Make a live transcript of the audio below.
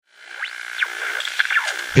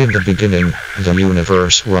In the beginning, the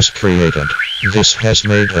universe was created. This has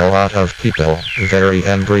made a lot of people very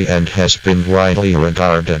angry and has been widely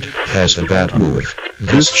regarded as a bad move.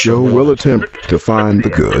 This show will attempt to find the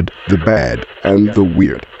good, the bad, and the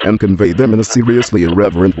weird, and convey them in a seriously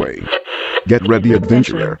irreverent way. Get ready,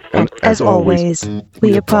 adventurer, and as always,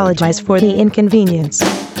 we apologize for the inconvenience.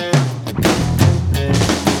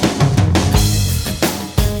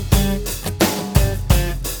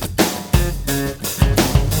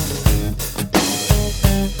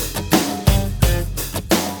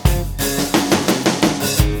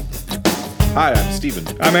 Hi, I'm Steven.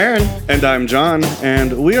 I'm Aaron. And I'm John.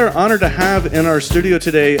 And we are honored to have in our studio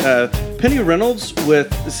today Penny Reynolds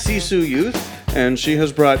with Sisu Youth. And she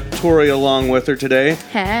has brought Tori along with her today.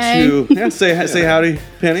 Hey. Say howdy,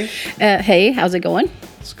 Penny. Hey, how's it going?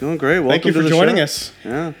 It's going great. Welcome Thank you for to the joining show. us.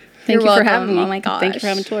 Yeah. Thank you welcome. for having me. Oh my gosh. Thank you for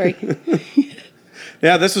having Tori.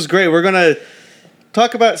 Yeah, this is great. We're going to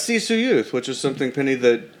talk about Sisu Youth, which is something, Penny,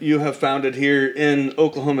 that you have founded here in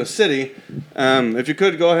Oklahoma City. If you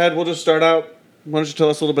could, go ahead. We'll just start out. Why don't you tell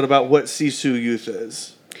us a little bit about what Sisu Youth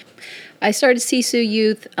is? I started Sisu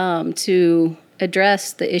Youth to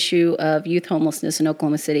address the issue of youth homelessness in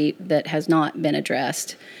Oklahoma City that has not been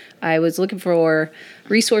addressed. I was looking for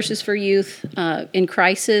resources for youth in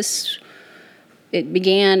crisis. It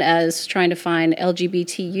began as trying to find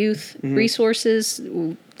LGBT youth resources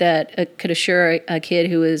that could assure a kid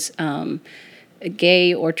who is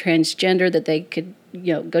gay or transgender that they could,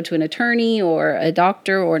 go to an attorney or a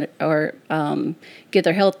doctor or get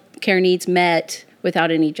their health care needs met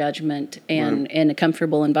without any judgment and in a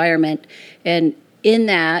comfortable environment. And in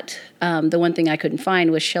that, the one thing I couldn't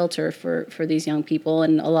find was shelter for these young people.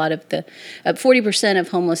 And a lot of 40% of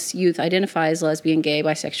homeless youth identify as lesbian, gay,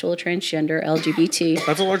 bisexual, transgender, LGBT.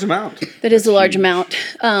 That's a large amount. That is a large amount.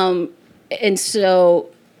 And so,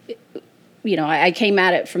 I came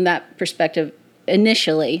at it from that perspective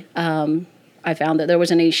initially. I found that there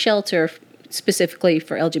wasn't any shelter specifically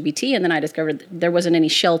for LGBT, and then I discovered that there wasn't any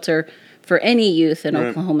shelter for any youth in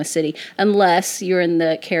Oklahoma City unless you're in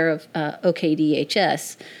the care of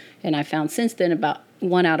OKDHS. And I found since then about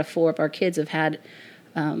 1 out of 4 of our kids have had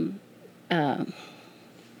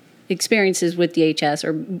experiences with DHS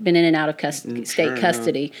or been in and out of state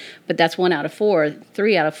custody. But that's 1 out of 4.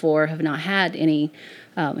 3 out of 4 have not had any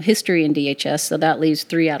history in DHS, so that leaves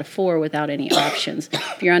 3 out of 4 without any options.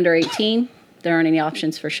 If you're under 18, there aren't any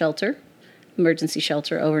options for shelter, emergency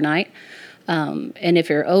shelter overnight. And if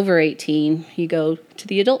you're over 18, you go to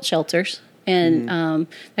the adult shelters, and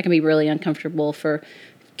that can be really uncomfortable for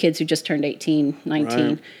kids who just turned 18, 19.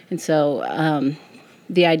 Right. And so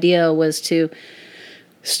the idea was to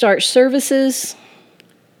start services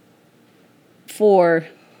for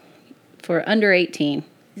under 18.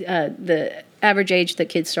 The average age that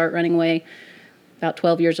kids start running away, about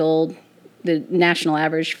 12 years old. The national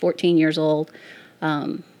average, 14 years old.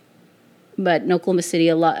 But in Oklahoma City,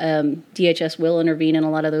 DHS will intervene in a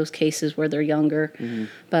lot of those cases where they're younger.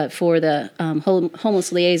 But for the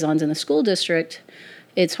homeless liaisons in the school district,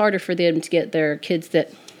 it's harder for them to get their kids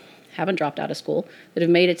that haven't dropped out of school, that have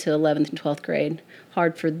made it to 11th and 12th grade,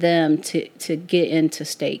 hard for them to get into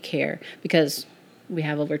state care because we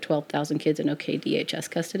have over 12,000 kids in OKDHS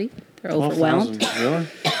custody. They're overwhelmed. Really?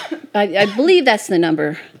 I believe that's the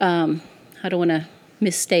number. I don't want to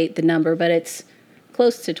misstate the number, but it's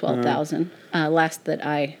close to 12,000 last that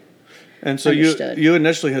I And so understood. you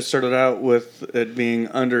initially had started out with it being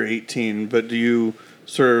under 18, but do you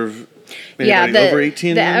serve anybody over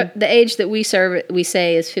 18 then? The age that we serve, we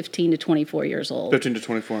say, is 15 to 24 years old. 15 to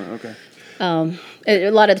 24, okay. A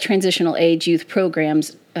lot of the transitional age youth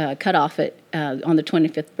programs cut off on the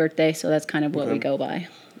 25th birthday, so that's kind of what we go by.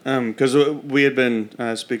 Because we had been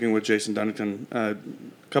speaking with Jason Dunnington a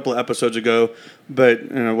couple of episodes ago, but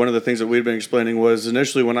one of the things that we had been explaining was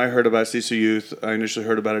initially when I heard about Sisu Youth, I initially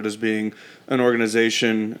heard about it as being an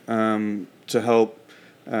organization to help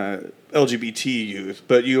LGBT youth,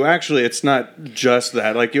 but you actually, it's not just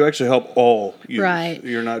that. Like, you actually help all youth. Right.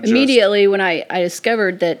 You're not just... Immediately when I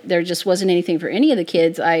discovered that there just wasn't anything for any of the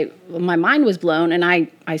kids, my mind was blown, and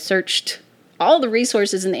I searched all the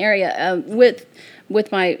resources in the area. With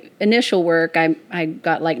my initial work, I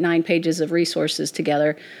got like 9 pages of resources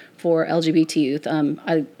together for LGBT youth.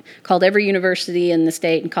 I called every university in the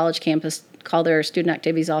state and college campus, called their student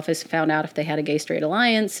activities office, found out if they had a gay-straight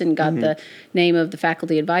alliance, and got the name of the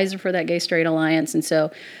faculty advisor for that gay-straight alliance. And so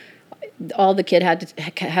all the kid had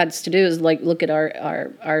to do is like look at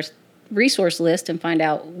our resource list and find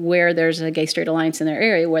out where there's a gay-straight alliance in their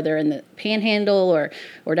area, whether in the Panhandle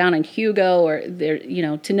or down in Hugo, or there,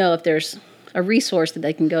 to know if there's a resource that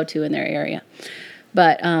they can go to in their area.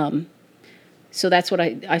 But so that's what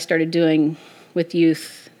I started doing with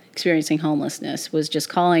youth experiencing homelessness, was just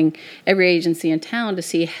calling every agency in town to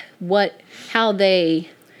see how they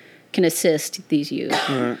can assist these youth.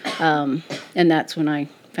 And that's when I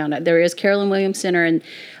found out there is Carolyn Williams Center, and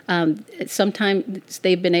sometimes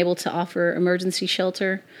they've been able to offer emergency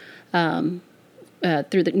shelter through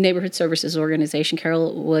the Neighborhood Services Organization,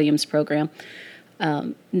 Carol Williams program.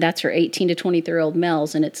 That's for 18 to 23-year-old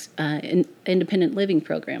males, and it's an independent living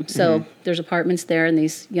program. So there's apartments there, and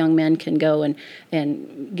these young men can go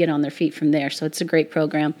and get on their feet from there. So it's a great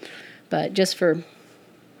program. But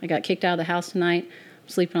I got kicked out of the house tonight, I'm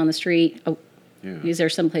sleeping on the street. Oh, is there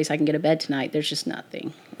some place I can get a bed tonight? There's just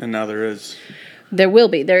nothing. And now there is. There will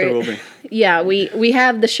be. There will be. Yeah, we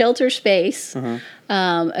have the shelter space.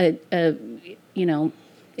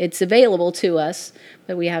 It's available to us,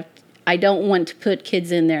 but I don't want to put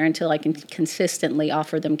kids in there until I can consistently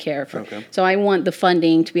offer them care. So I want the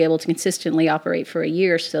funding to be able to consistently operate for a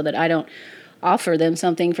year, so that I don't offer them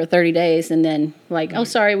something for 30 days and then oh,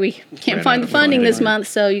 sorry, we can't find the funding this month,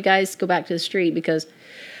 so you guys go back to the street. Because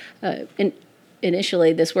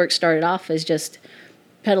initially this work started off as just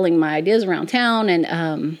peddling my ideas around town,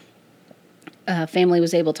 and a family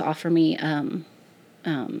was able to offer me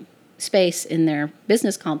space in their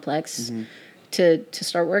business complex to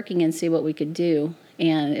start working and see what we could do.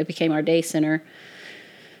 And it became our day center.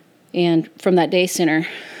 And from that day center,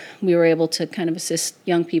 we were able to kind of assist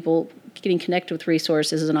young people getting connected with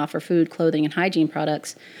resources and offer food, clothing, and hygiene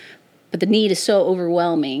products. But the need is so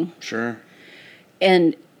overwhelming. Sure.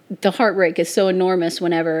 And the heartbreak is so enormous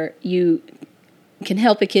whenever you can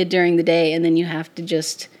help a kid during the day and then you have to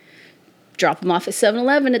just drop them off at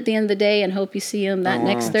 7-Eleven at the end of the day and hope you see them that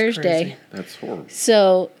next Thursday. Crazy. That's horrible.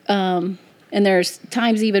 So, and there's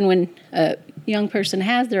times even when a young person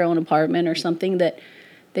has their own apartment or something that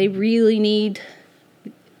they really need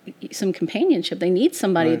some companionship. They need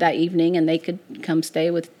somebody that evening, and they could come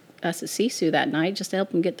stay with us at Sisu that night just to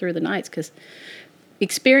help them get through the nights, because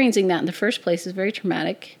experiencing that in the first place is very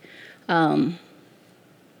traumatic. And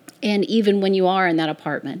even when you are in that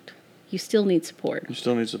apartment, you still need support. You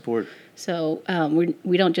still need support. So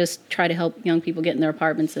we don't just try to help young people get in their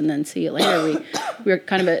apartments and then see it later. We're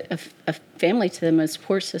kind of a family to them, a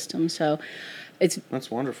support system. So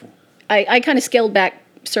that's wonderful. I kind of scaled back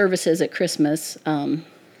services at Christmas.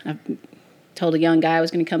 I told a young guy I was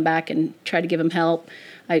going to come back and try to give him help.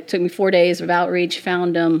 It took me 4 days of outreach,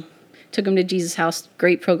 found him, took him to Jesus House.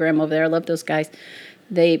 Great program over there. I love those guys.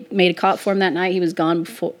 They made a cot for him that night. He was gone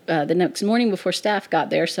before the next morning before staff got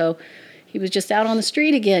there. So he was just out on the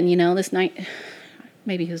street again, this night.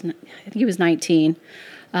 Maybe I think he was 19.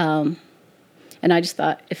 And I just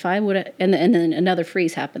thought if I would have, and then another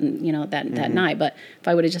freeze happened, that night. But if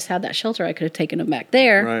I would have just had that shelter, I could have taken him back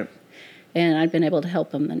there. Right. And I'd been able to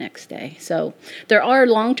help him the next day. So there are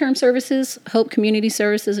long-term services. Hope Community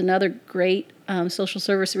Services, another great social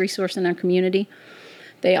service resource in our community.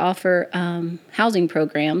 They offer housing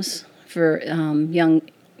programs for young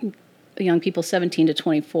people 17 to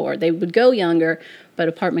 24. They would go younger, but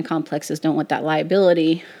apartment complexes don't want that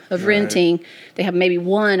liability of renting. They have maybe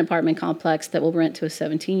one apartment complex that will rent to a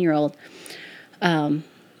 17-year-old.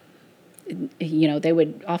 They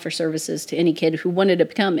would offer services to any kid who wanted to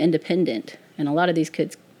become independent. And a lot of these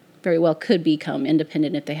kids very well could become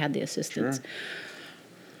independent if they had the assistance. Sure.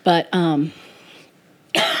 But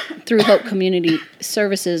through Hope Community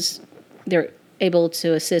Services, they're able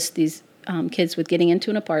to assist these kids with getting into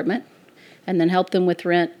an apartment, and then help them with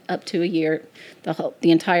rent up to a year,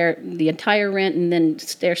 the entire rent, and then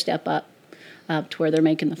step up to where they're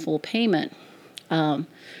making the full payment.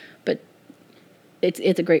 But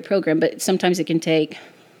it's a great program. But sometimes it can take,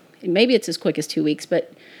 maybe it's as quick as 2 weeks,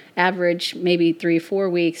 but average maybe 3 or 4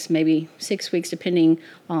 weeks, maybe 6 weeks, depending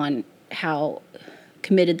on how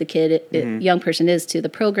committed the young person is to the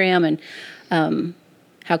program, and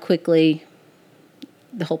how quickly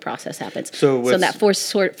the whole process happens. So that 4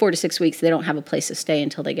 to 6 weeks, they don't have a place to stay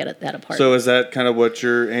until they get that apartment. So is that kind of what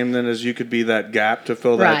your aim then is? You could be that gap to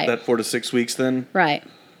fill that 4 to 6 weeks then? Right.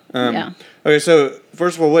 Yeah. Okay, so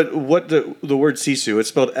first of all, what the word Sisu? It's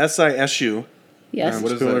spelled SISU. Yes.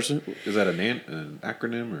 What is that? Is that an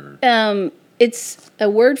acronym or? It's a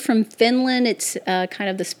word from Finland. It's kind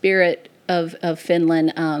of the spirit of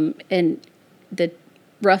Finland, and the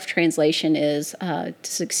rough translation is to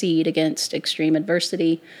succeed against extreme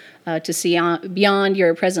adversity, to see beyond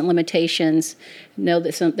your present limitations, know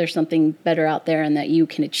that there's something better out there and that you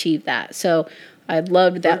can achieve that. So I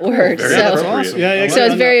loved that word. That's awesome. Yeah, so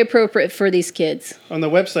it's very appropriate for these kids. On the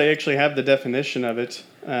website, I actually have the definition of it,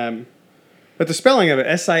 but the spelling of it,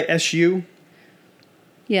 SISU.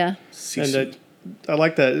 Yeah. And I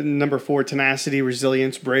like that number 4, tenacity,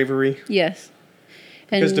 resilience, bravery. Yes.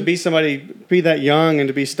 Because to be that young and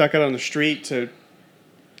to be stuck out on the street, to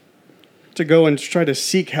go and try to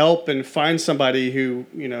seek help and find somebody who,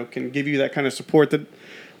 can give you that kind of support, that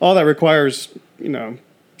all that requires,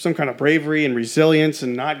 some kind of bravery and resilience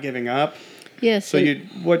and not giving up. Yes. So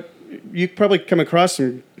you probably come across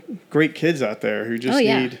some great kids out there who just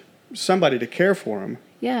need somebody to care for them.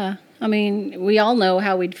 Yeah. I mean, we all know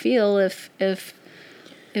how we'd feel if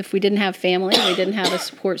we didn't have family, we didn't have a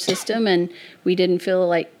support system, and we didn't feel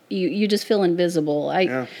like you just feel invisible.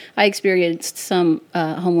 I experienced some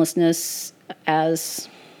homelessness as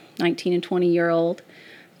 19 and 20-year-old,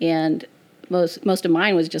 and most of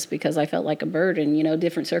mine was just because I felt like a burden.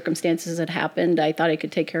 Different circumstances had happened. I thought I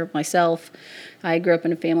could take care of myself. I grew up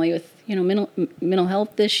in a family with mental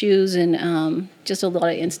health issues and just a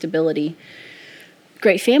lot of instability.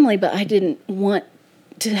 Great family, but I didn't want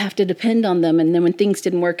to have to depend on them. And then when things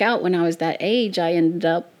didn't work out when I was that age, I ended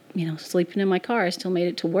up, sleeping in my car. I still made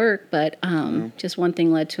it to work, but just one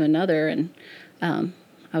thing led to another, and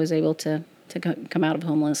I was able to come out of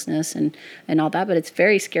homelessness and all that. But it's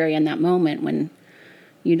very scary in that moment when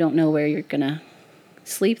you don't know where you're going to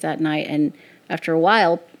sleep that night. And after a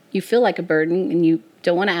while, you feel like a burden, and you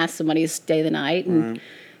don't want to ask somebody to stay the night. And,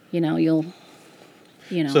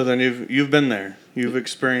 So then you've been there. You've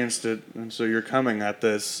experienced it, and so you're coming at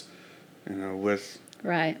this, with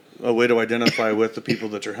right. a way to identify with the people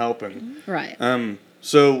that you're helping. Right.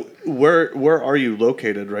 So where are you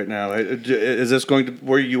located right now? Is this going to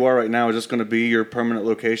where you are right now? Is this going to be your permanent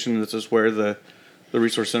location? This is where the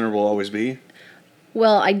resource center will always be.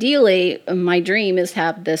 Well, ideally, my dream is to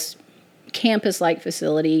have this campus-like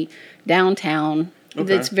facility downtown. Okay.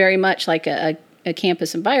 That's very much like a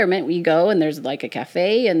campus environment where you go and there's like a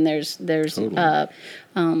cafe and there's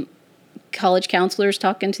college counselors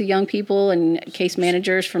talking to young people and case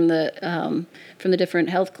managers from the different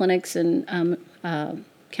health clinics and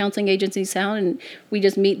counseling agencies down, and we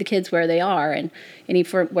just meet the kids where they are, and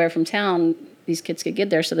anywhere from town these kids could get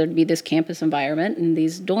there. So there'd be this campus environment and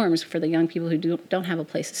these dorms for the young people who don't have a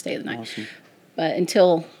place to stay the night. Awesome. But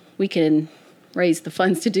until we can raise the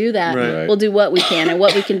funds to do that, Right. we'll do what we can. And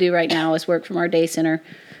what we can do right now is work from our day center,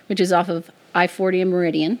 which is off of I-40 and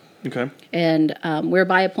Meridian. Okay. And we're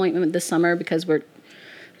by appointment this summer because we're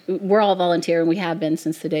all volunteer, and we have been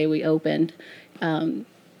since the day we opened.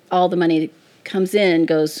 All the money that comes in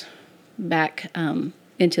goes back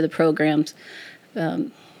into the programs,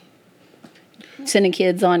 sending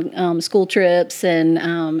kids on school trips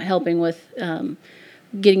and helping with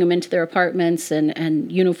getting them into their apartments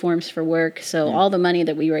and uniforms for work. So all the money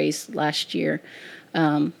that we raised last year,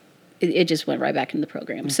 it just went right back into the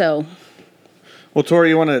program. So, Well, Tori,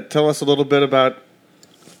 you want to tell us a little bit about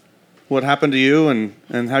what happened to you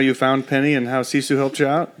and how you found Penny and how Sisu helped you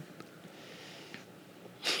out?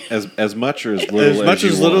 As much or as little As much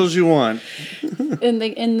as little as you want. and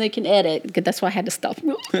they can edit. That's why I had to stop.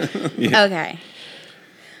 Okay.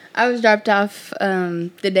 I was dropped off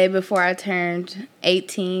the day before I turned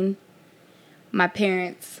 18. My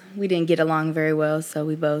parents, we didn't get along very well, so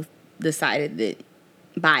we both decided that,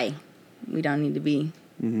 bye, we don't need to be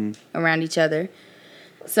around each other.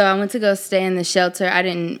 So I went to go stay in the shelter. I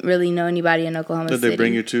didn't really know anybody in Oklahoma City. Did they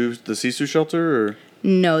bring you to the Sisu shelter? Or?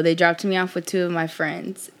 No, they dropped me off with two of my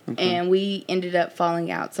friends, and we ended up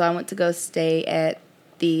falling out. So I went to go stay at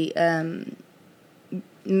the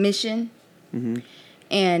Mission,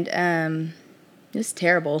 and it was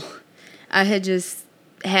terrible. I had just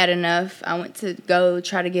had enough. I went to go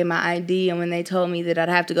try to get my ID, and when they told me that I'd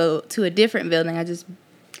have to go to a different building,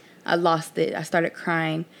 I lost it. I started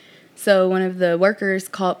crying. So one of the workers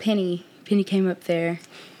called Penny. Penny came up there,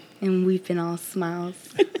 and we've been all smiles.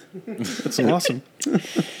 That's awesome.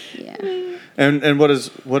 Yeah. And what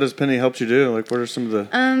has Penny helped you do? Like, what are some of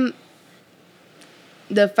the?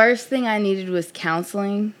 The first thing I needed was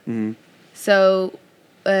counseling. So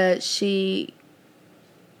she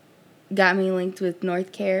got me linked with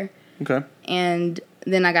North Care. Okay. And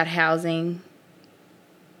then I got housing.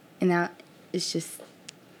 And now it's just,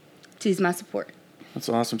 she's my support. That's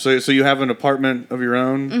awesome. So you have an apartment of your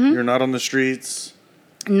own? You're not on the streets?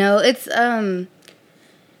 No, it's kind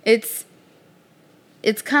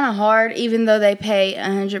of hard, even though they pay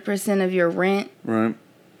 100% of your rent. Right.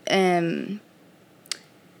 And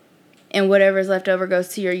whatever's left over goes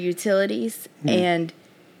to your utilities, and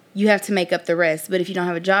you have to make up the rest. But if you don't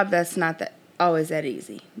have a job, that's not always that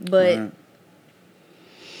easy. But Right.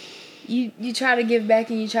 you try to give back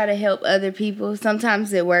and you try to help other people.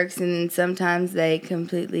 Sometimes it works, and then sometimes they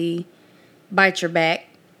completely bite your back.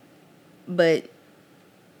 But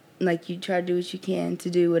like you try to do what you can to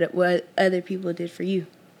do what other people did for you.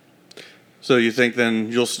 So you think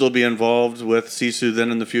then you'll still be involved with Sisu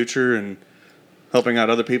then in the future and helping out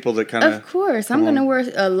other people that kind Of course, I'm going to wear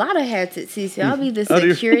a lot of hats at CC. I'll be the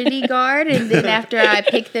security guard, and then after I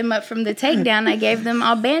pick them up from the takedown,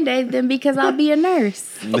 I'll Band-Aid them because I'll be a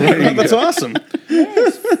nurse. That's awesome.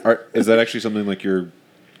 Is that actually something like you're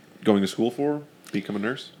going to school for? Become a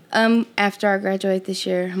nurse? After I graduate this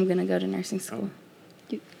year, I'm going to go to nursing school.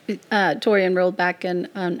 Tori enrolled back in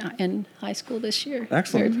high school this year.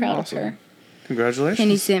 Excellent. Very proud Awesome. of her. Congratulations.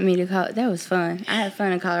 Kenny sent me to college. That was fun. I had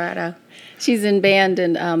fun in Colorado. She's in band,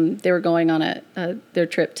 and they were going on their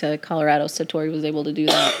trip to Colorado, so Tori was able to do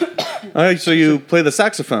that. All right, so you play the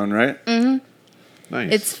saxophone, right? Mm-hmm.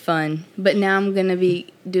 Nice. It's fun. But now I'm going to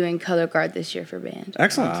be doing color guard this year for band.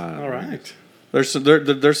 Excellent. All right.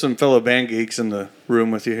 There's some fellow band geeks in the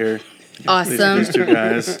room with you here. Awesome. These two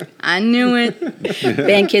guys. I knew it.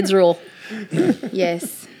 Band kids rule.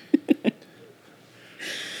 Yes.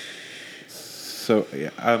 So,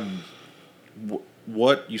 yeah,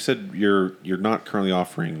 what you said you're not currently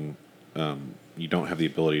offering, you don't have the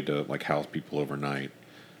ability to like house people overnight,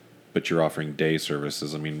 but you're offering day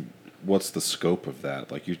services. I mean, what's the scope of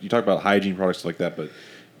that? Like you talk about hygiene products like that, but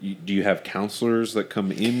do you have counselors that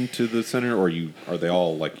come into the center, or are they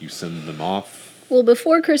all like you send them off? Well,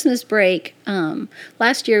 before Christmas break,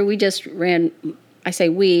 last year we just ran. I say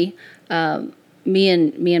we, me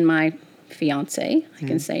and my fiance, I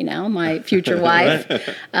can say now, my future wife.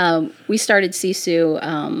 We started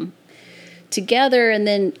Sisu together, and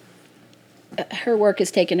then her work has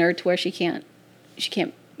taken her to where she can't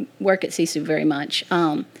work at Sisu very much.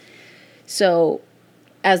 So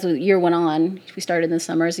as the year went on, we started in the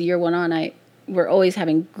summer. As the year went on, we're always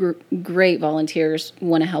having great volunteers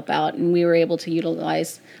want to help out, and we were able to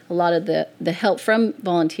utilize a lot of the help from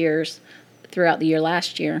volunteers throughout the year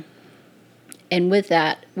last year. And with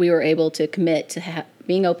that, we were able to commit to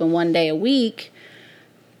being open one day a week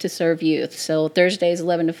to serve youth. So Thursdays,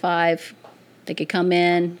 11 to 5, they could come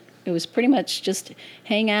in. It was pretty much just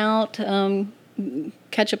hang out,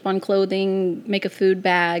 catch up on clothing, make a food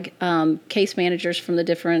bag. Case managers from the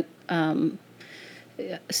different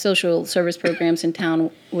social service programs in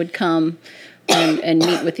town would come and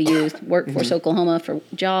meet with the youth. Workforce Oklahoma for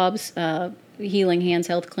jobs, Healing Hands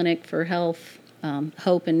Health Clinic for health,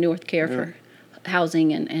 Hope and North Care for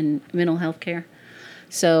housing and mental health care.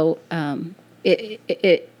 So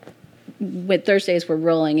when Thursdays were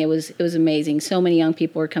rolling, it was amazing. So many young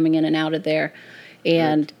people were coming in and out of there,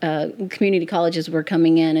 and community colleges were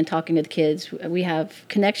coming in and talking to the kids. We have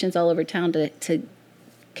connections all over town to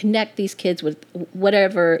connect these kids with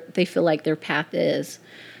whatever they feel like their path is,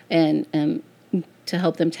 and to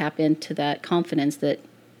help them tap into that confidence that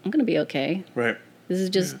I'm going to be okay. Right. This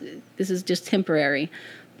is just temporary,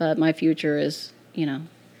 but my future is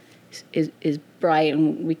is bright,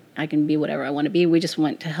 and I can be whatever I want to be. We just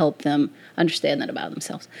want to help them understand that about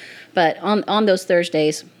themselves. But on those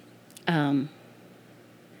Thursdays,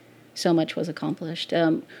 so much was accomplished.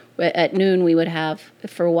 At noon, we would have,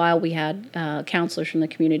 for a while, we had counselors from the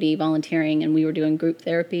community volunteering, and we were doing group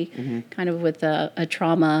therapy, kind of with a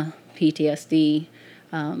trauma, PTSD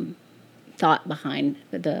thought behind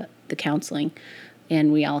the counseling.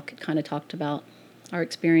 And we all kind of talked about our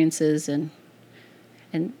experiences and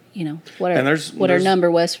what our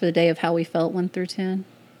number was for the day of how we felt 1 through 10,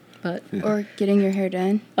 but or getting your hair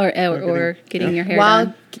done, or getting your hair while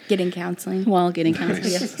done getting counseling. while getting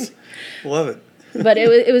counseling. Yes. Love it. But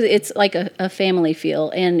it's like a family feel,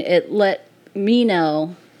 and it let me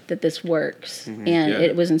know that this works, and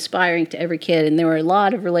it was inspiring to every kid, and there were a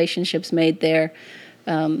lot of relationships made there.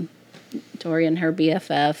 Tori and her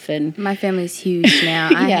BFF, and my family's huge now.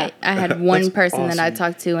 I had one person that I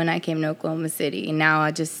talked to when I came to Oklahoma City, and now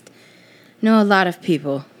I just know a lot of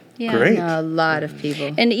people. yeah. Great. Know a lot of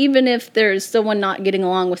people. And even if there's someone not getting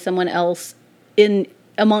along with someone else in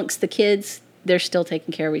amongst the kids, they're still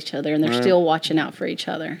taking care of each other, and they're still watching out for each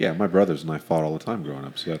other. Yeah, my brothers and I fought all the time growing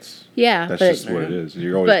up, so that's But just what it is.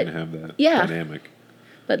 You're always but- going to have that yeah. dynamic.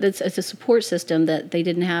 But it's a support system that they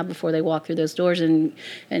didn't have before they walked through those doors, and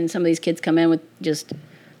some of these kids come in with just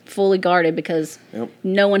fully guarded because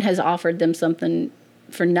no one has offered them something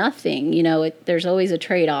for nothing. There's always a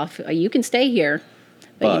trade-off. You can stay here,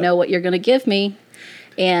 but you know what you're going to give me.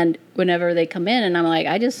 And whenever they come in, and I'm like,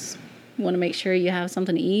 I just want to make sure you have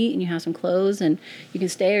something to eat and you have some clothes, and you can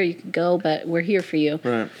stay or you can go, but we're here for you.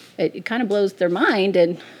 Right. It kind of blows their mind,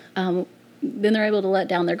 and then they're able to let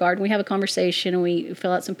down their guard. And we have a conversation, and we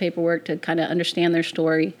fill out some paperwork to kind of understand their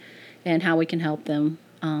story and how we can help them.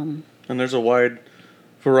 And there's a wide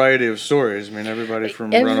variety of stories. I mean, everybody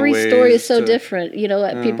from Every runaways story is so to- different.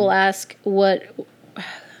 People ask what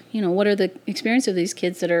are the experience of these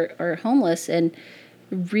kids that are homeless, and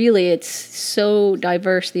really it's so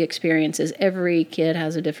diverse, the experiences. Every kid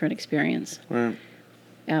has a different experience. Right.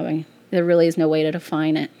 I mean, there really is no way to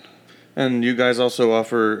define it. And you guys also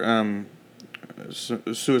offer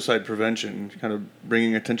suicide prevention, kind of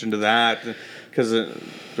bringing attention to that, because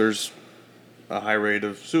there's a high rate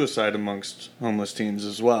of suicide amongst homeless teens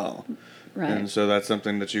as well. Right. And so that's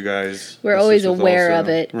something that you guys We're always assist with aware also. of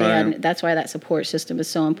it, Right. and that's why that support system is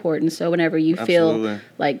so important. So whenever you feel Absolutely.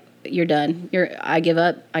 like you're done, I give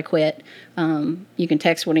up, I quit, you can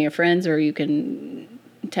text one of your friends, or you can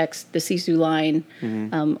text the CSU line,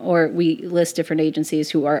 or we list different agencies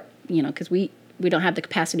who are, because we don't have the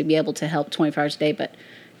capacity to be able to help 24 hours a day, but,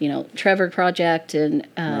 Trevor Project and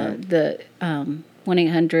the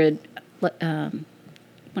 1-800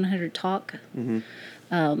 100-TALK.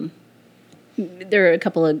 There are a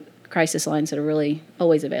couple of crisis lines that are really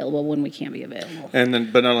always available when we can't be available. And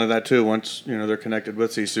then, but not only that too. Once they're connected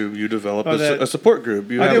with CSU, you develop that- a support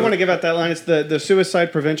group. You I have do a- want to give out that line. It's the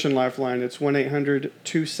Suicide Prevention Lifeline. It's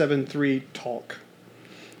 1-800-273-TALK.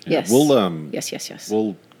 Yes. We'll Yes.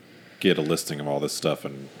 we'll get a listing of all this stuff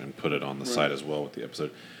and put it on the site as well with the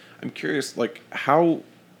episode. I'm curious, like how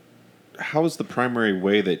is the primary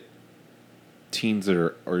way that teens that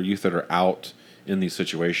are or youth that are out in these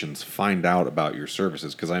situations find out about your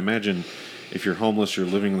services? Because I imagine if you're homeless, you're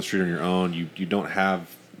living on the street on your own, you don't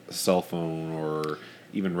have a cell phone or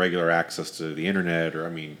even regular access to the internet,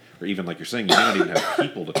 or even like you're saying, you may not even have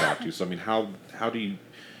people to talk to. So how do you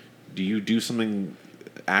do something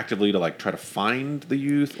actively to like try to find the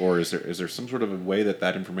youth, or is there some sort of a way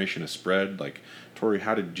that information is spread? Like, Tori,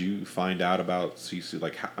 how did you find out about CC?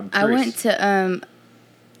 Like, I'm I curious. went to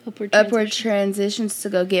Upward Transitions to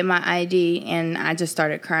go get my ID, and I just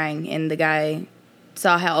started crying. And the guy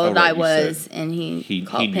saw how old right, I you was, said and he he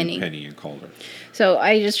called knew Penny. Penny and called her. So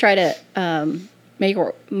I just try to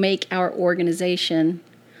make our organization,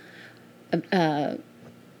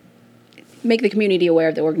 make the community aware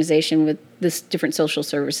of the organization with this different social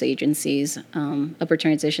service agencies. Upward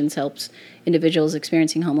Transitions helps individuals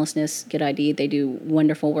experiencing homelessness get ID. They do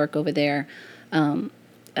wonderful work over there.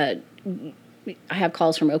 I have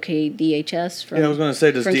calls from OKDHS from I was going to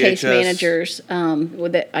say, does from DHS case managers.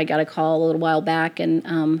 I got a call a little while back,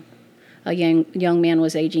 and a young man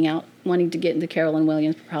was aging out, wanting to get into the Carolyn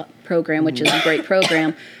Williams program, which is a great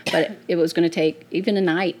program, but it was going to take even a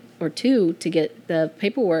night or two to get the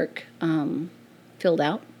paperwork filled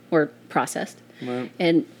out or processed. Right.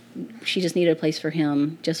 And she just needed a place for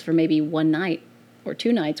him, just for maybe one night or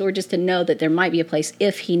 2 nights, or just to know that there might be a place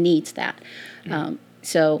if he needs that.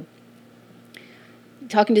 So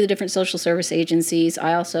talking to the different social service agencies,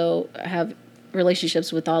 I also have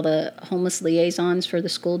relationships with all the homeless liaisons for the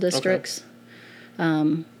school districts.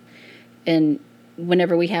 And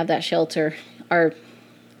whenever we have that shelter, our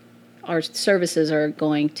services are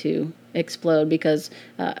going to explode, because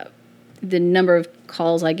the number of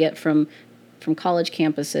calls I get from college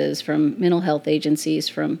campuses, from mental health agencies,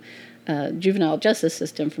 from juvenile justice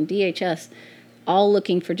system, from DHS, all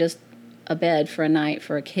looking for just a bed for a night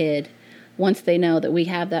for a kid. Once they know that we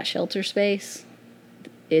have that shelter space,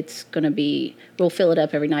 it's going to be, we'll fill it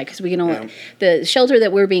up every night, because we can only, the shelter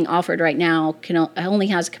that we're being offered right now only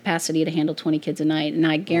has capacity to handle 20 kids a night, and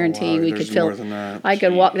I guarantee we could There's fill, more than that. I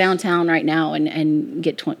could walk downtown right now and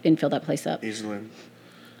get and fill that place up. Easily.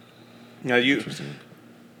 Now, you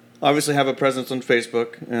obviously have a presence on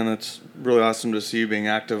Facebook, and it's really awesome to see you being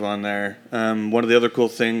active on there. One of the other cool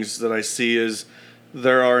things that I see is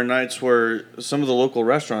there are nights where some of the local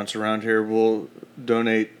restaurants around here will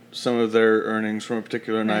donate some of their earnings from a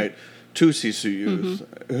particular night to CSU Youth.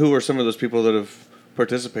 Who are some of those people that have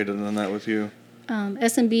participated in that with you?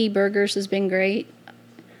 S&B Burgers has been great.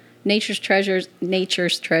 Nature's Treasures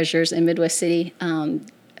in Midwest City.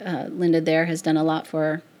 Linda there has done a lot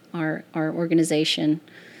for our organization.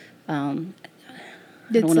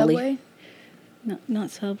 Did Subway?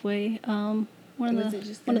 Not Subway. One Was of it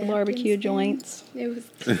just the the barbecue napkins joints. It was.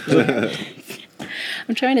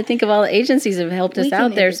 I'm trying to think of all the agencies that have helped us We can out.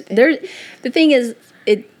 make There's it there. The thing is,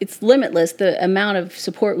 it's limitless, the amount of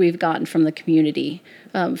support we've gotten from the community,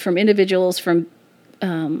 from individuals, from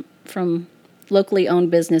locally owned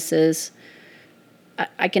businesses.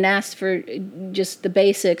 I can ask for just the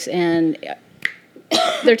basics, and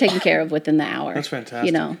they're taken care of within the hour. That's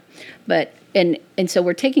fantastic. But and so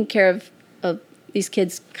we're taking care of these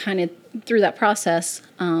kids kind of through that process.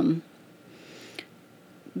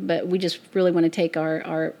 But we just really want to take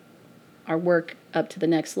our work up to the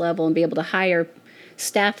next level and be able to hire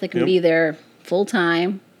staff that can be there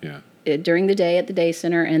full-time Yeah. during the day at the day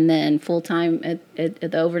center, and then full-time at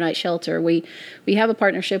the overnight shelter. We have a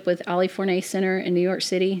partnership with Ali Forney Center in New York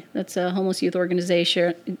City. That's a homeless youth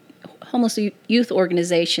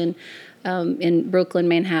organization in Brooklyn,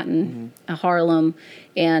 Manhattan, Harlem,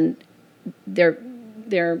 and their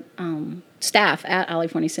staff at Ali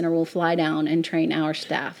Forney Center will fly down and train our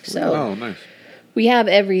staff. So Oh, nice. we have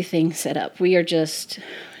everything set up. We are just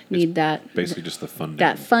need that Basically, just the funding.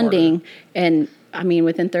 that funding, and I mean,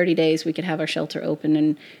 within 30 days, we could have our shelter open,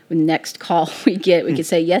 and the next call we get, we could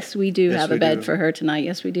say, yes, we do Yes, have a we bed do. for her tonight.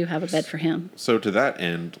 Yes, we do have a bed for him. So to that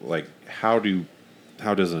end, like, how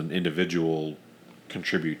does an individual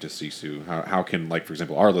contribute to CSU? How can, like, for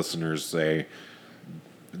example, our listeners say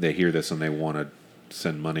they hear this and they want to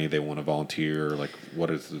send money, they want to volunteer, like, what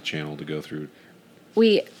is the channel to go through?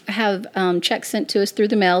 We have checks sent to us through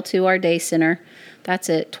the mail to our day center. That's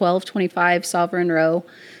at 1225 Sovereign Row,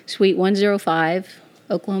 Suite 105,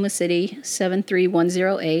 Oklahoma City,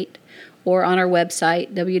 73108, or on our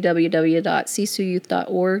website,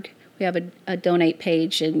 www.csuyouth.org. We have a donate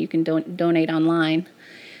page, and you can donate online.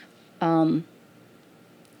 Those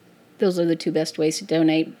are the two best ways to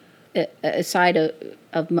donate. Aside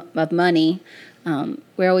of money,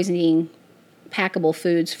 we're always needing packable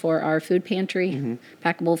foods for our food pantry.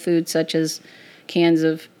 Packable foods such as cans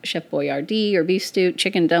of Chef Boyardee or beef stew,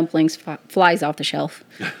 chicken dumplings flies off the shelf,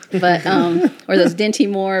 but or those Dinty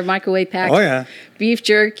Moore microwave packs. Oh, yeah. Beef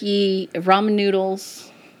jerky, ramen noodles,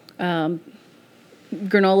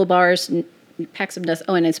 granola bars, packs of nuts.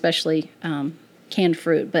 Oh, and especially canned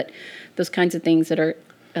fruit. But those kinds of things that are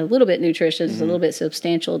a little bit nutritious, a little bit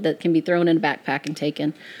substantial, that can be thrown in a backpack and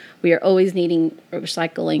taken. We are always needing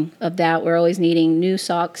recycling of that. We're always needing new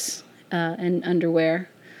socks and underwear.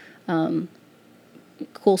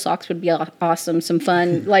 Cool socks would be awesome. Some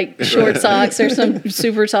fun, like short socks or some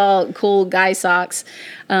super tall, cool guy socks.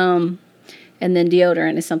 And then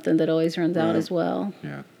deodorant is something that always runs out as well.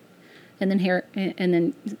 Yeah. And then hair, and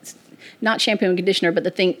then not shampoo and conditioner, but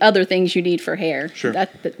other things you need for hair. Sure.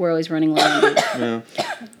 That we're always running low on. Yeah.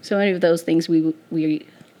 So any of those things we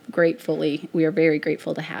are very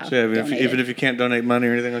grateful to have. So yeah, donated. even if you can't donate money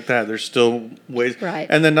or anything like that, there's still ways. Right.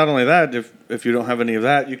 And then not only that, if you don't have any of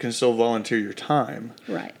that, you can still volunteer your time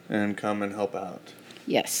Right. and come and help out.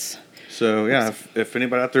 Yes. So yeah, if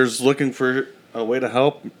anybody out there is looking for a way to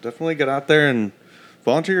help, definitely get out there and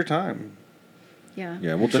volunteer your time. Yeah.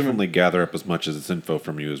 Yeah, we'll definitely gather up as much as info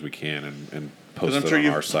from you as we can and post I'm it sure on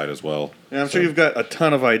you've- our site as well. Yeah, I'm sure you've got a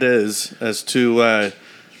ton of ideas as to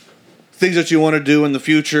things that you want to do in the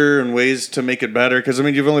future and ways to make it better. Because I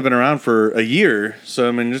mean, you've only been around for a year, so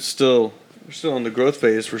I mean, we're still in the growth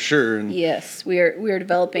phase for sure. And Yes, we are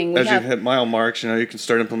developing. as you hit mile marks, you can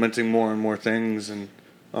start implementing more and more things and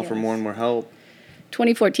offer Yes. more and more help.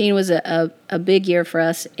 2014 was a big year for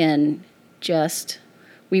us, and just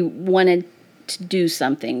we wanted to do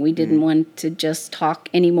something. We didn't want to just talk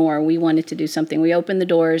anymore. We wanted to do something. We opened the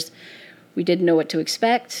doors. We didn't know what to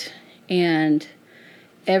expect, and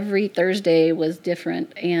every Thursday was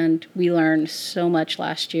different, and we learned so much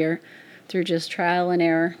last year through just trial and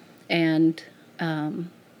error. And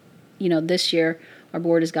this year our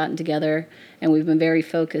board has gotten together, and we've been very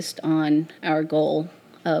focused on our goal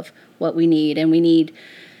of what we need, and we need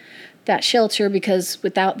that shelter, because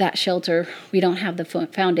without that shelter, we don't have the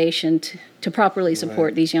foundation to properly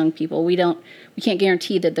support these young people. We can't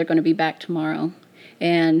guarantee that they're going to be back tomorrow,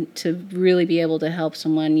 and to really be able to help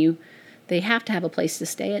someone, they have to have a place to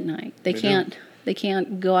stay at night. They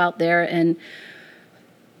can't go out there and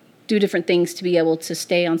do different things to be able to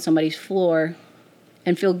stay on somebody's floor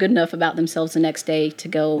and feel good enough about themselves the next day to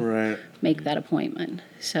go make that appointment.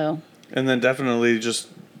 So. And then definitely just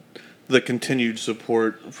the continued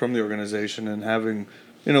support from the organization and having,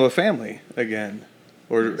 a family again,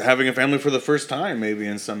 or having a family for the first time, maybe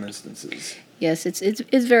in some instances. Yes, it's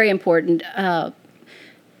very important.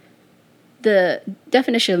 The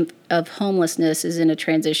definition of homelessness is in a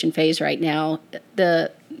transition phase right now.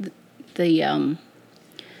 The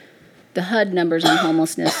HUD numbers on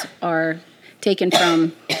homelessness are taken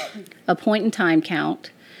from a point in time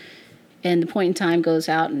count. And the point in time goes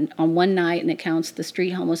out on one night, and it counts the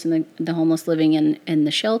street homeless and the homeless living in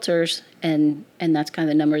the shelters, and that's kind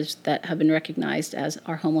of the numbers that have been recognized as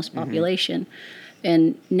our homeless population.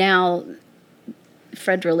 And now,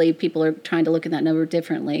 federally, people are trying to look at that number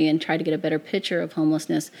differently and try to get a better picture of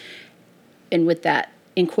homelessness, and with that,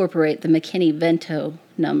 incorporate the McKinney-Vento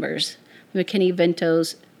numbers. McKinney-Vento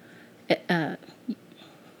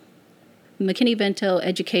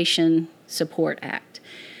Education Support Act.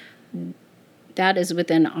 That is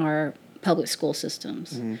within our public school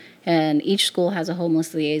systems. And each school has a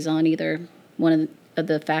homeless liaison, either one of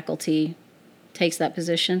the faculty takes that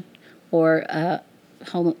position, or a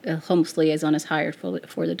homeless liaison is hired for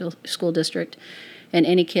the school district. And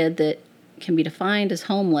any kid that can be defined as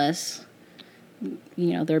homeless,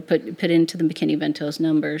 they're put into the McKinney-Ventos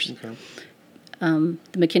numbers. Okay. The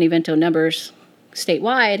McKinney-Vento numbers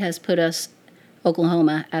statewide has put us,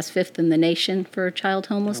 Oklahoma, as 5th in the nation for child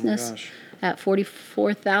homelessness. Oh my gosh. At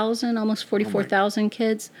 44,000, almost 44,000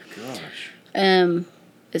 kids. Gosh. At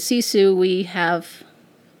CSU, we have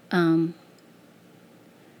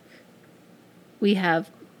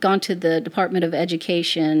gone to the Department of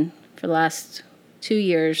Education for the last 2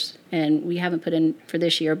 years, and we haven't put in for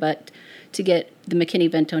this year, but to get the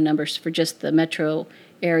McKinney-Vento numbers for just the metro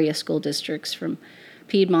area school districts from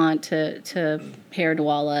Piedmont to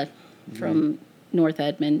Paradwalla, from North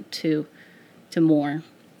Edmond to Moore.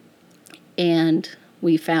 And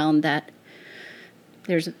we found that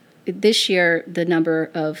this year, the number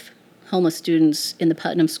of homeless students in the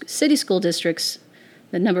Putnam City School Districts,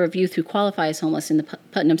 the number of youth who qualify as homeless in the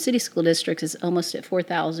Putnam City School Districts is almost at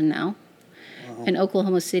 4,000 now. Wow. In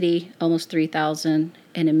Oklahoma City, almost 3,000,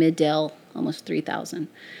 and in Middale, almost 3,000.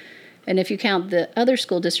 And if you count the other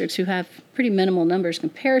school districts who have pretty minimal numbers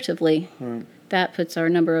comparatively, that puts our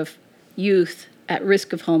number of youth at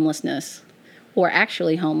risk of homelessness, or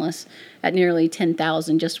actually homeless, at nearly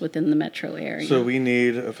 10,000 just within the metro area. So we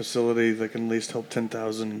need a facility that can at least help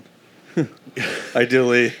 10,000.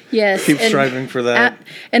 Ideally, yes, keep striving for that.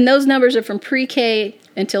 And those numbers are from pre-K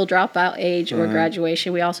until dropout age or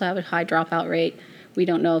graduation. We also have a high dropout rate. We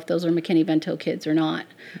don't know if those are McKinney-Vento kids or not,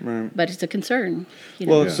 but it's a concern.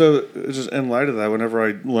 Well, so just in light of that, whenever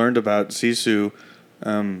I learned about Sisu,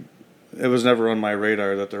 it was never on my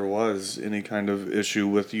radar that there was any kind of issue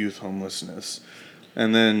with youth homelessness.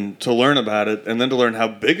 And then to learn about it, and then to learn how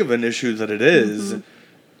big of an issue that it is,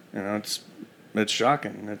 it's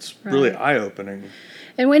shocking. It's really eye-opening.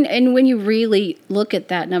 And when you really look at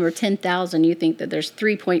that number, 10,000, you think that there's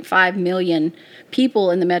 3.5 million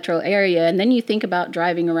people in the metro area, and then you think about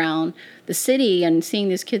driving around the city and seeing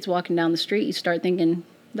these kids walking down the street, you start thinking,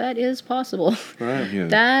 that is possible. Right. Yeah.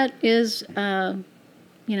 That is, I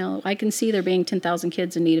can see there being 10,000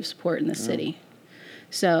 kids in need of support in the city.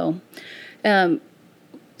 So at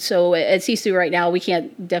CSU right now, we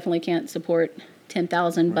definitely can't support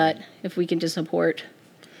 10,000, but if we can just support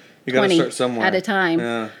you 20 start somewhere at a time,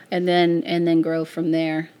 and then grow from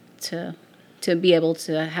there to be able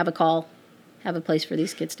to have a call, have a place for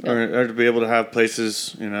these kids to go, or to be able to have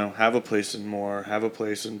places, have a place in Moore, have a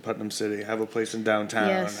place in Putnam City, have a place in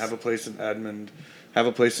downtown, have a place in Edmond, have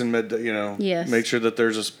a place in make sure that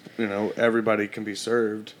there's everybody can be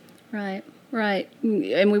served. Right.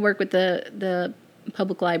 And we work with the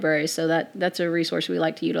public library, so that's a resource we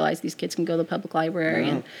like to utilize. These kids can go to the public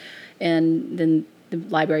library, and then the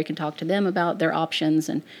library can talk to them about their options,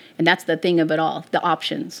 and that's the thing of it all, the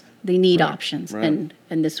options. They need options, and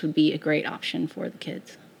this would be a great option for the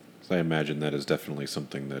kids. So I imagine that is definitely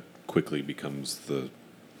something that quickly becomes the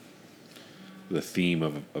theme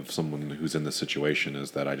of someone who's in this situation,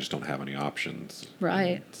 is that I just don't have any options.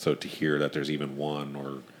 Right. And so to hear that there's even one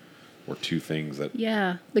or two things that...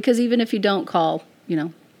 Yeah, because even if you don't call,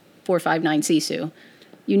 459 CSU,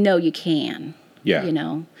 you can.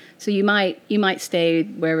 Yeah. So you might stay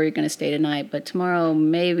wherever you're going to stay tonight, but tomorrow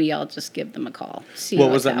maybe I'll just give them a call.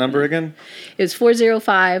 What was that number again? It was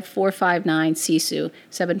 405-459 CSU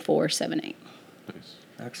 7478. Nice.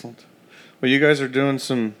 Excellent. Well, you guys are doing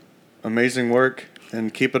some amazing work,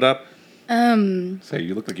 and keep it up. Say,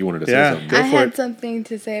 you look like you wanted to say something. I had something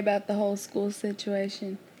to say about the whole school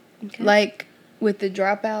situation. Okay. Like with the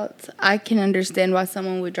dropouts, I can understand why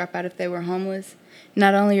someone would drop out if they were homeless.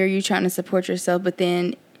 Not only are you trying to support yourself, but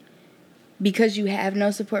then because you have no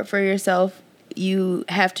support for yourself, you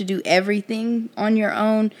have to do everything on your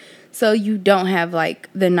own. So you don't have like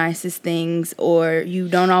the nicest things, or you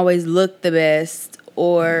don't always look the best,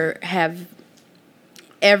 or have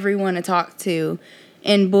everyone to talk to.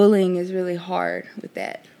 And bullying is really hard with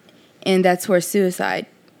that. And that's where suicide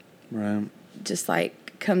just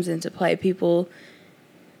like comes into play. People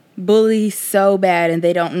bully so bad and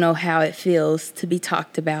they don't know how it feels to be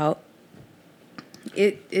talked about.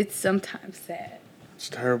 It's sometimes sad. It's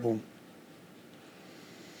terrible.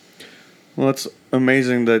 Well, it's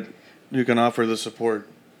amazing that you can offer the support,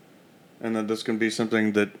 and that this can be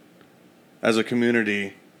something that, as a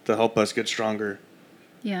community, to help us get stronger.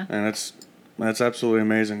 Yeah. And that's absolutely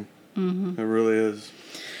amazing. Mm-hmm. It really is.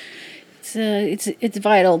 It's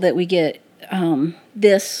vital that we get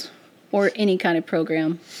this or any kind of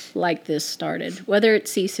program like this started, whether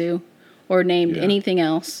it's CSU or named anything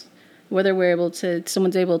else, whether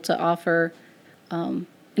someone's able to offer an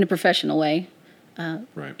in a professional way,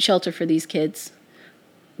 Right. shelter for these kids,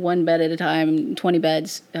 1 bed at a time, 20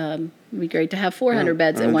 beds. It'd be great to have 400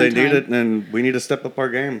 beds at And one they time. need it, and we need to step up our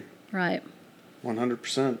game. Right,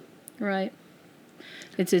 100%. right.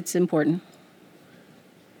 It's important.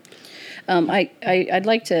 I'd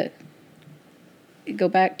like to go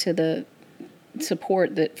back to the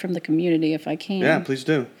support that from the community, if I can. Yeah, please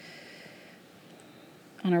do.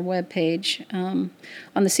 On our webpage. On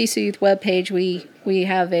the CSU Youth webpage, we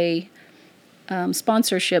have a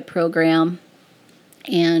sponsorship program,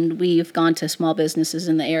 and we've gone to small businesses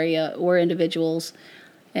in the area or individuals,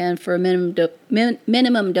 and for a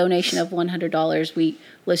minimum donation of $100, we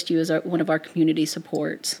list you as one of our community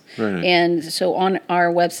supports. Right. And so on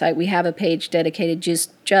our website, we have a page dedicated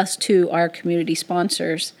just to our community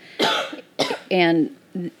sponsors, and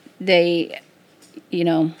they,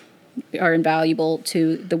 are invaluable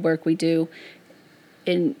to the work we do.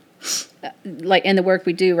 And the work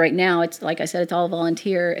we do right now, it's like I said, it's all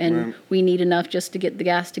volunteer, and Right. we need enough just to get the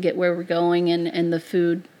gas to get where we're going, and the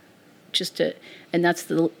food and that's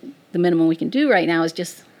the minimum we can do right now is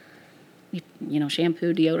just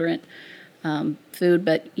shampoo, deodorant, food.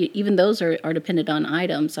 But even those are dependent on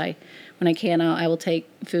items. When I can, I will take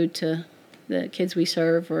food to the kids we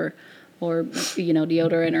serve, or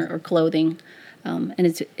deodorant or clothing. And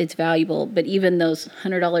it's valuable. But even those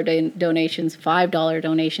 $100 donations, $5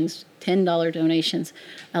 donations, $10 donations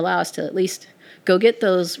allow us to at least go get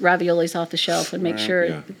those raviolis off the shelf and make sure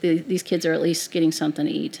Yeah. these kids are at least getting something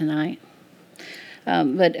to eat tonight.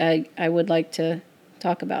 But I would like to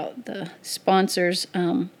talk about the sponsors.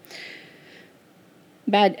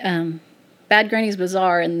 Bad Granny's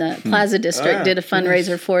Bazaar in the Plaza District yeah. did a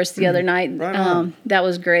fundraiser for us the other night. Right on. That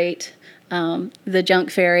was great. The Junk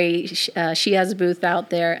Fairy, she has a booth out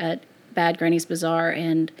there at Bad Granny's Bazaar,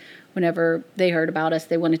 and whenever they heard about us,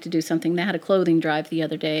 they wanted to do something. They had a clothing drive the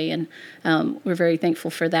other day, and we're very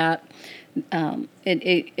thankful for that.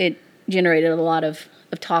 It generated a lot of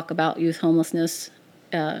talk about youth homelessness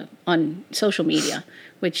on social media,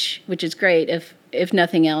 which is great. If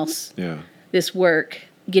nothing else, Yeah. this work,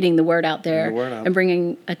 getting the word out there Getting the word out. and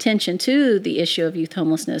bringing attention to the issue of youth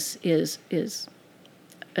homelessness is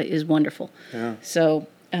wonderful. Yeah. So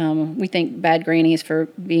we thank Bad Grannies for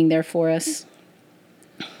being there for us.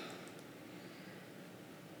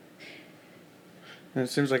 And it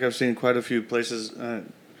seems like I've seen quite a few places.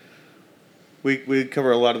 We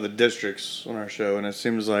cover a lot of the districts on our show, and it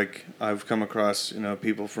seems like I've come across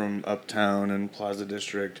people from Uptown and Plaza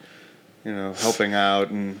District, helping out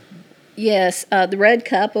and. Yes, the Red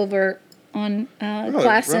Cup over on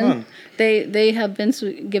Classen. right on. They have been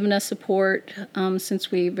giving us support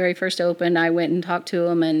since we very first opened. I went and talked to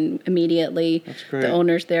them, and immediately That's great. the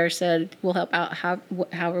owners there said, we'll help out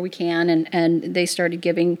however we can, and they started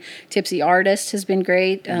giving. Tipsy Artist has been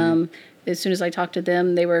great. As soon as I talked to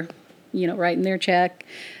them, they were writing their check.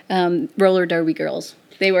 Roller Derby Girls.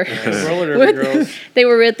 They were Roller Derby Girls. They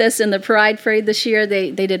were with us in the Pride Parade this year.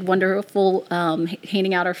 They did wonderful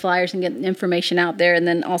handing out our flyers and getting information out there. And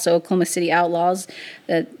then also Oklahoma City Outlaws.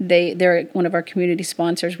 They're one of our community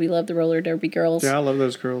sponsors. We love the Roller Derby Girls. Yeah, I love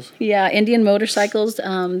those girls. Yeah, Indian Motorcycles.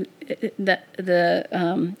 The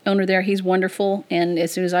owner there, he's wonderful. And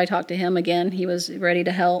as soon as I talked to him again, he was ready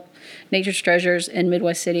to help. Nature's Treasures in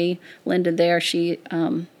Midwest City. Linda there, she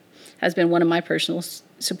has been one of my personal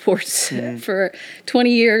supports for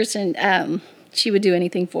 20 years, and she would do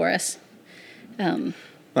anything for us.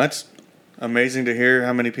 That's amazing to hear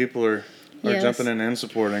how many people are Yes. jumping in and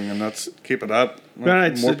supporting, and let's keep it up.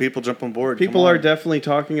 Right, More so people jump on board. People Come on. are definitely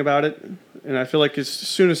talking about it, and I feel like as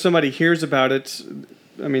soon as somebody hears about it,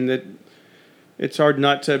 that it's hard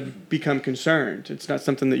not to become concerned. It's not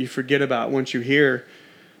something that you forget about once you hear.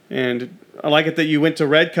 And I like it that you went to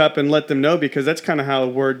Red Cup and let them know, because that's kind of how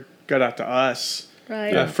the word got out to us.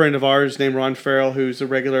 Right. A friend of ours named Ron Farrell, who's a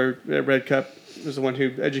regular at Red Cup, was the one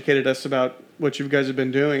who educated us about what you guys have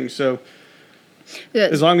been doing. So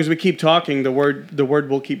as long as we keep talking, the word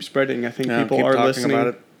will keep spreading. I think Yeah, people keep are talking listening. about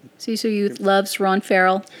it. CSU Youth loves Ron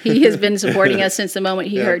Farrell. He has been supporting us since the moment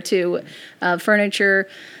he heard to furniture,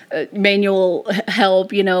 manual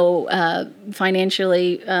help,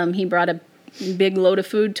 financially. He brought a big load of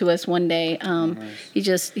food to us one day.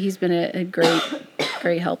 He's been a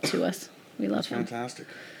great help to us. We love him. Fantastic.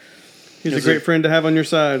 He's a great friend to have on your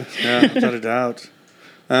side. Yeah, without a doubt.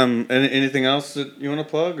 Anything else that you want to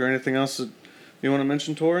plug, or anything else that you want to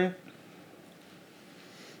mention, Tori?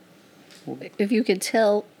 If you could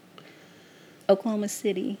tell Oklahoma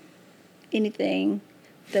City anything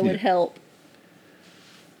that would help,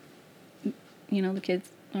 the kids,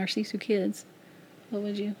 our CSU kids, what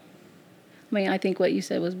would you I mean, I think what you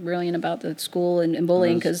said was brilliant about the school and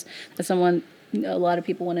bullying, because that's someone a lot of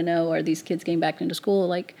people want to know, are these kids getting back into school?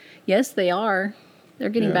 Like, yes, they are. They're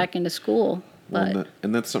getting Yeah. back into school. Well, But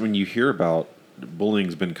and that's something you hear about.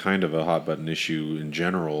 Bullying's been kind of a hot button issue in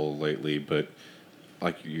general lately, but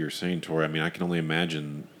like you're saying, Tori, I mean, I can only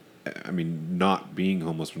imagine. I mean, not being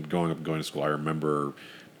homeless when going up and going to school, I remember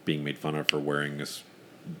being made fun of for wearing this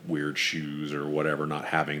weird shoes or whatever, not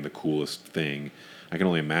having the coolest thing. I can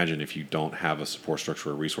only imagine if you don't have a support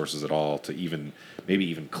structure or resources at all to maybe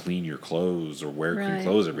even clean your clothes or wear clean Right.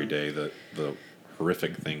 clothes every day, the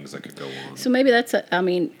horrific things that could go on. so maybe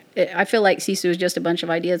I feel like CSU is just a bunch of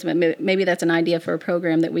ideas, but maybe that's an idea for a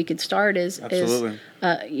program that we could start Absolutely.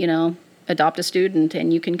 Adopt a student,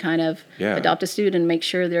 and you can kind of Yeah. adopt a student and make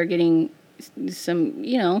sure they're getting some,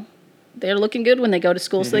 they're looking good when they go to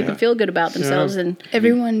school, so they can feel good about themselves. And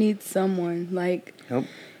Everyone needs someone. Like, Yep.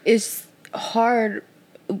 it's hard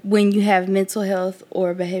when you have mental health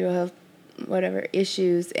or behavioral health, whatever,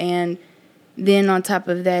 issues, and then on top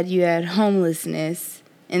of that you add homelessness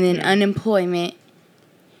and then unemployment,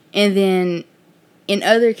 and then in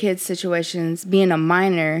other kids' situations, being a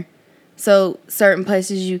minor, so certain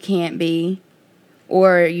places you can't be,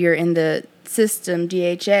 or you're in the system,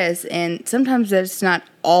 DHS, and sometimes that's not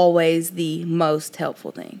always the most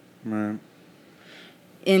helpful thing. Right.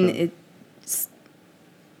 And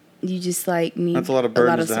you just like need That's a lot of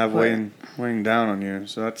burdens to have support. weighing down on you.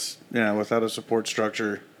 So that's without a support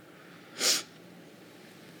structure,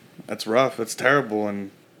 that's rough. That's terrible.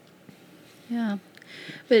 And yeah,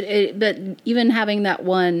 but even having that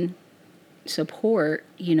one support,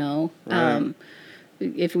 Right.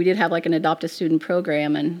 if we did have like an adopt a student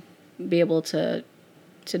program and be able to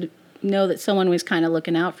know that someone was kind of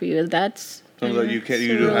looking out for you, that's so that you it's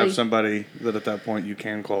do really- have somebody that at that point you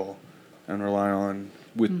can call and rely on.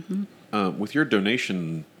 With your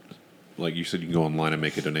donation, like you said, you can go online and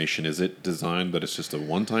make a donation. Is it designed that it's just a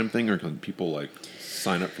one-time thing, or can people like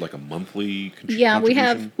sign up for like a monthly Yeah,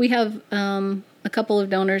 contribution? we have a couple of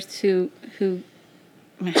donors who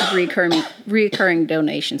have recurring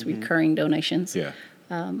donations, Yeah.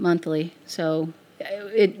 monthly. So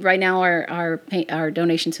right now our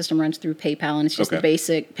donation system runs through PayPal, and it's just Okay. the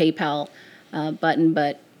basic PayPal button,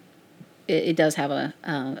 but it does have a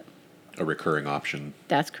A recurring option.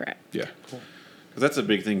 that's correct. Yeah. Because that's a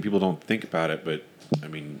big thing. People don't think about it, but I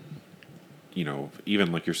mean,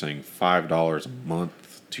 even like you're saying, $5 a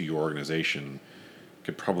month to your organization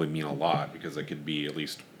could probably mean a lot, because it could be at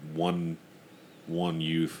least one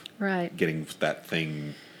youth Right. getting that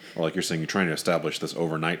thing, or like you're saying, you're trying to establish this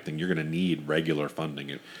overnight thing. You're going to need regular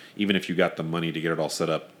funding. Even if you got the money to get it all set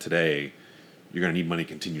up today, you're going to need money to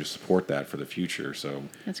continue to support that for the future. So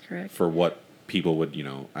That's correct. for what people would,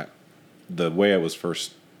 the way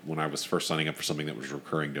when I was first signing up for something that was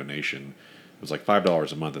recurring donation, it was like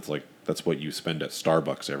 $5 a month. It's like, that's what you spend at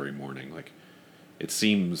Starbucks every morning. Like, it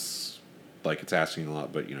seems like it's asking a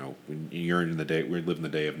lot, but when you're in the day, we live in the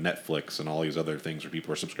day of Netflix and all these other things where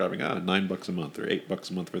people are subscribing, $9 a month or $8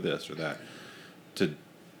 a month for this or that,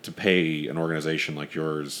 to pay an organization like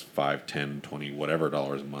yours $5, $10, $20, whatever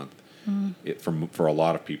dollars a month. For a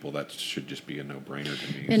lot of people, that should just be a no-brainer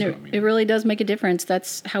to me. And So, it really does make a difference.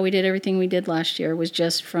 That's how we did everything we did last year, was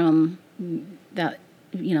just from that,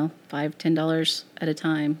 $5, $10 at a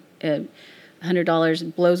time.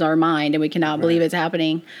 $100 blows our mind, and we cannot believe it's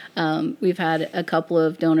happening. We've had a couple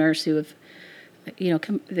of donors who have,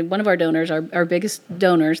 one of our donors, our biggest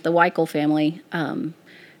donors, the Weichel family,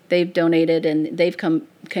 they've donated, and they've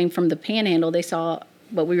came from the Panhandle. They saw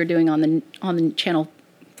what we were doing on the Channel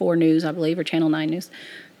 4 News, I believe, or Channel 9 News.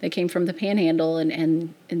 They came from the Panhandle,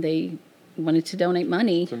 and they wanted to donate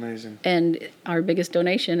money. It's amazing. And our biggest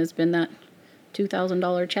donation has been that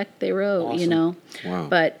 $2,000 check they wrote. Awesome. Wow.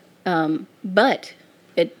 But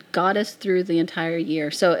it got us through the entire year.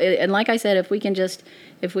 So, and like I said, if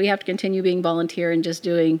we have to continue being volunteer and just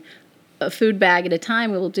doing a food bag at a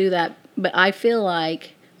time, we will do that. But I feel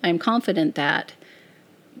like I'm confident that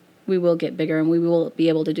we will get bigger, and we will be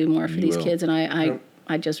able to do more for these will. kids. And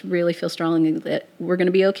I just really feel strongly that we're going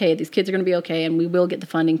to be okay. These kids are going to be okay, and we will get the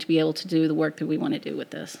funding to be able to do the work that we want to do with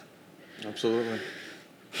this. Absolutely.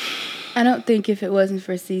 I don't think if it wasn't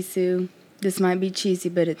for Sisu, this might be cheesy,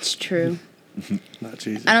 but it's true. Not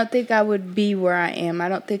cheesy. I don't think I would be where I am. I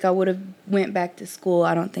don't think I would have went back to school.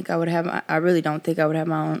 I don't think I would have. I really don't think I would have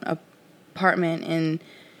my own apartment and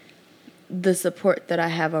the support that I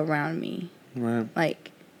have around me. Right.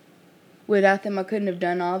 Like, without them, I couldn't have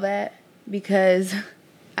done all that because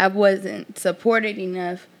I wasn't supported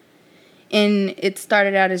enough. And it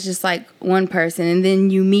started out as just like one person, and then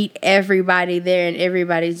you meet everybody there, and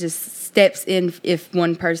everybody's just steps in if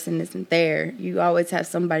one person isn't there. You always have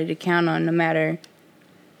somebody to count on, no matter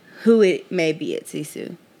who it may be at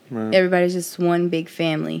Sisu. Right. Everybody's just one big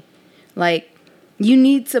family. Like, you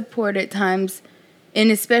need support at times,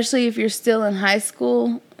 and especially if you're still in high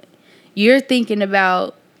school, you're thinking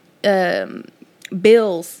about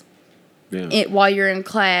bills while you're in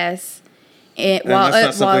class. And that's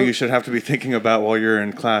not something you should have to be thinking about while you're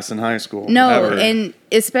in class in high school. No, ever. and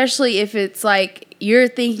especially if it's like you're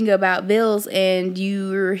thinking about bills and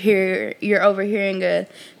you're overhearing a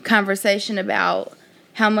conversation about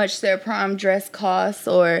how much their prom dress costs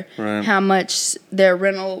or Right. how much their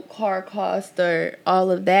rental car costs or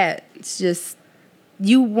all of that. It's just,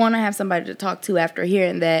 you want to have somebody to talk to after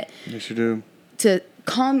hearing that, Yes, you do. to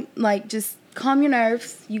just calm your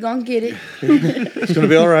nerves. You gonna get it. It's gonna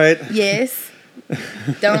be all right. Yes.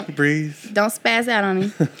 Don't Breathe. spaz out on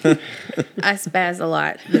me. I spaz a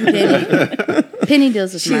lot. Penny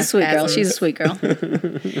deals with She's my a sweet girl. spasms. She's a sweet girl.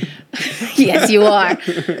 Yes, you are.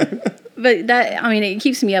 But that, I mean, it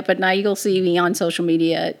keeps me up at night. You'll see me on social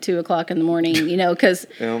media at 2:00 in the morning, because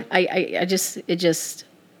Yeah.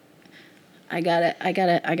 I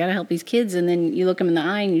gotta help these kids. And then you look them in the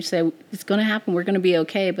eye and you say, it's going to happen. We're going to be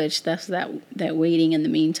okay. But that's that waiting in the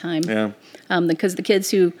meantime. Yeah. Because the kids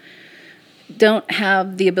who don't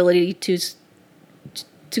have the ability to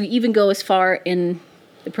even go as far in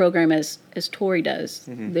the program as Tori does,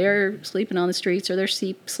 they're sleeping on the streets or they're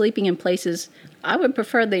sleeping in places I would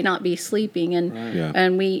prefer they not be sleeping. And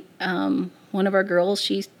and we one of our girls,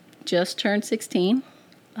 she just turned 16.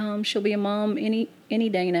 She'll be a mom any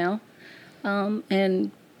day now.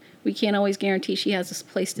 And we can't always guarantee she has a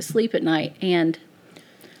place to sleep at night, and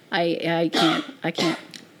I can't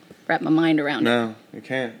wrap my mind around it. No, you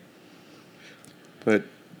can't. But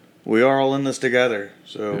we are all in this together.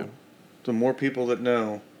 So the more people that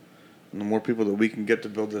know, and the more people that we can get to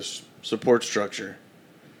build this support structure.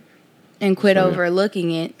 And quit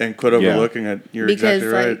overlooking it. And quit overlooking it. You're Because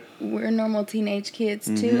exactly right. we're normal teenage kids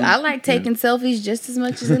too. I like taking selfies just as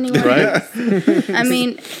much as anyone Right? else. I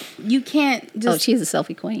mean, you can't Oh, just she's a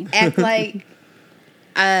selfie queen. act like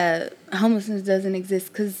homelessness doesn't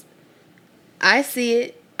exist, because I see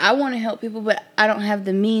it. I want to help people, but I don't have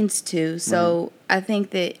the means to. So I think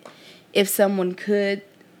that if someone could,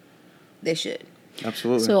 they should.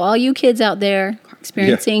 Absolutely. So all you kids out there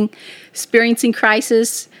experiencing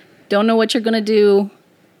crisis, don't know what you're going to do.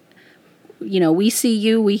 We see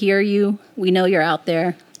you, we hear you, we know you're out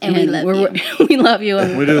there, And we love you. We love you,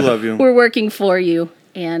 and we do love you. we're working for you,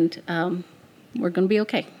 and we're going to be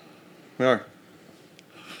okay. We are.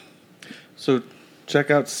 So check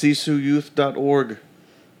out sisuyouth.org.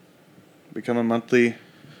 Become a monthly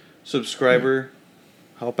subscriber.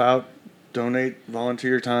 Help out. Donate.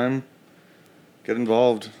 Volunteer your time. Get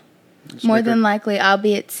involved. Let's More make than our- likely, I'll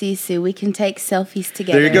be at Sisu. We can take selfies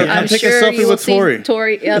together. There you go. I'm Take a sure selfie you will with see Tori.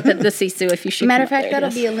 Tori up at the Sisu if you should. Matter of come up fact, there,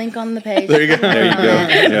 that'll yes. be a link on the page. There you go. There you go.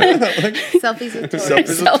 Yeah. Selfies with Tori. Selfies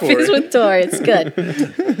with Selfies Tori. with Tori. It's good.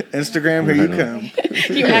 Instagram, here you come.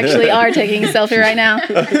 You actually are taking a selfie right now.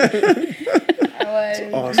 I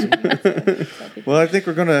was. Awesome. Well, I think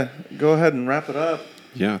we're going to go ahead and wrap it up.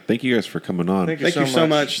 Yeah. Thank you guys for coming on. Thank Thank you so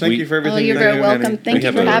much. Thank We- you for everything. Oh, you're you very do. welcome. Annie. Thank We you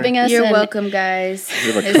have for a- having us. You're and welcome, guys.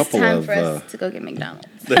 We have a It's couple time of, for us to go get McDonald's.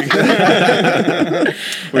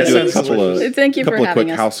 We're doing a couple of Thank you for couple of having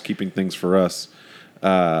quick us. housekeeping things for us.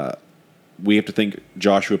 We have to thank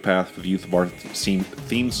Joshua Path for the Youth Bar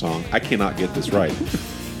theme song. I cannot get this right.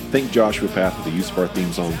 Thank Joshua Path for the Youth Bar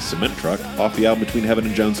theme song "Cement Truck" off the album Between Heaven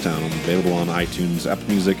and Jonestown, available on iTunes, Apple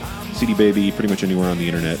Music, CD Baby, pretty much anywhere on the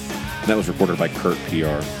internet. And that was recorded by Kurt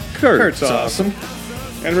PR. Kurt's awesome.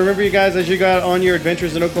 And remember, you guys, as you go out on your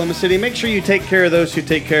adventures in Oklahoma City, make sure you take care of those who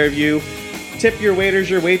take care of you. Tip your waiters,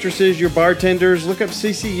 your waitresses, your bartenders. Look up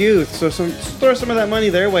CC Youth. So throw some of that money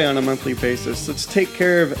their way on a monthly basis. Let's take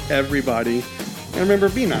care of everybody. And remember,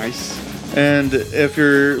 be nice. And if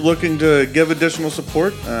you're looking to give additional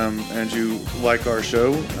support and you like our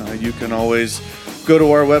show, you can always go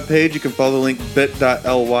to our webpage. You can follow the link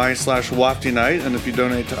bit.ly/Wafty Night. And if you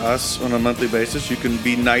donate to us on a monthly basis, you can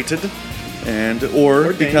be knighted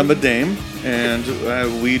or become a dame. And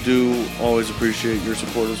we do always appreciate your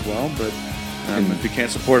support as well. But if you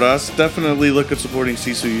can't support us, definitely look at supporting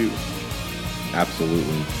Sisu Youth.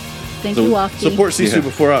 Absolutely. Thank So you, Wafty. Support Sisu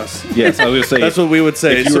before us. Yes, I was going to say. That's what we would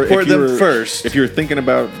say. if you were- Support if you them were- first. If you're thinking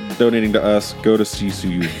about donating to us, go to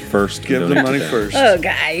CSU first. and Give them donate money to them. first. Oh,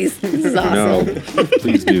 guys, this is awesome. No,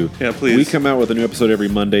 please do. Yeah, please. We come out with a new episode every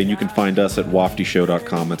Monday, and you can find us at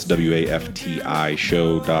waftishow.com. That's WAFTI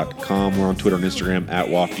show.com. We're on Twitter and Instagram at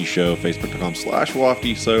Wafty Show,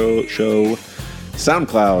 Facebook.com/Wafty Show.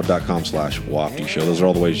 SoundCloud.com/Wafty Show. Those are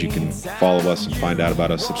all the ways you can follow us and find out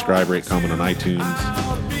about us. Subscribe, rate, comment on iTunes.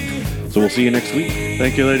 So we'll see you next week.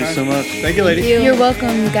 Thank you, ladies, so much. Thank you, ladies. You're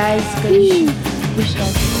welcome, guys. Good show.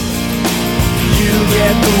 You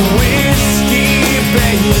get the whiskey,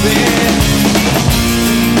 baby.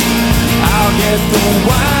 I'll get the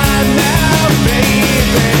wine now.